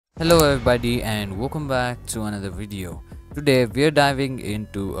Hello everybody and welcome back to another video. Today we are diving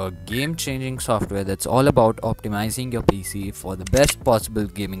into a game-changing software that's all about optimizing your PC for the best possible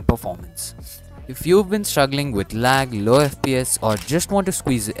gaming performance. If you've been struggling with lag, low FPS or just want to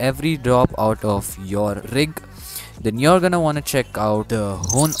squeeze every drop out of your rig, then you're gonna want to check out the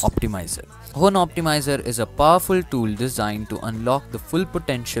Hone Optimizer. Hone Optimizer is a powerful tool designed to unlock the full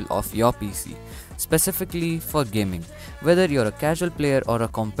potential of your PC, specifically for gaming. Whether you're a casual player or a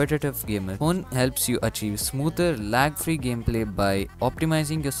competitive gamer, Hone helps you achieve smoother, lag-free gameplay by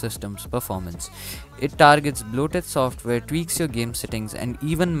optimizing your system's performance. It targets bloated software, tweaks your game settings, and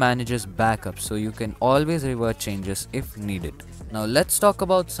even manages backups so you can always revert changes if needed. Now let's talk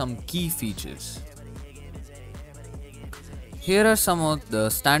about some key features. Here are some of the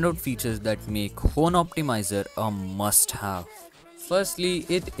standout features that make Hone Optimizer a must-have. Firstly,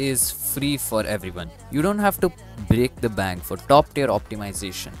 it is free for everyone. You don't have to break the bank for top-tier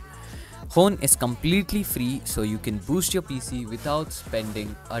optimization. Hone is completely free, so you can boost your PC without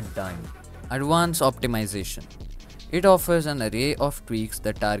spending a dime. Advanced Optimization. It offers an array of tweaks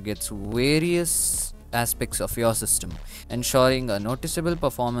that targets various aspects of your system, ensuring a noticeable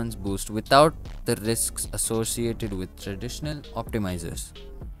performance boost without the risks associated with traditional optimizers.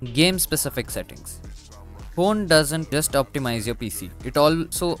 Game specific settings. Hone doesn't just optimize your PC, it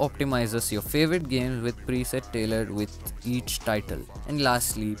also optimizes your favorite games with preset tailored with each title. And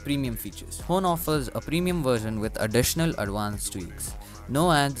lastly, premium features. Hone offers a premium version with additional advanced tweaks,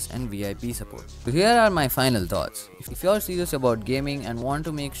 no ads and VIP support. So here are my final thoughts. If you're serious about gaming and want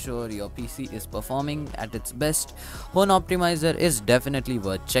to make sure your PC is performing at its best, Hone Optimizer is definitely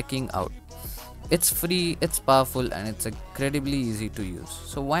worth checking out. It's free, it's powerful, and it's incredibly easy to use.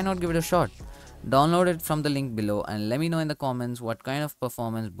 So why not give it a shot? Download it from the link below and let me know in the comments what kind of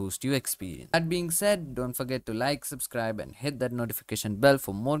performance boost you experience. That being said, don't forget to like, subscribe and hit that notification bell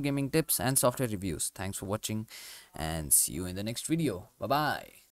for more gaming tips and software reviews. Thanks for watching and see you in the next video. Bye bye.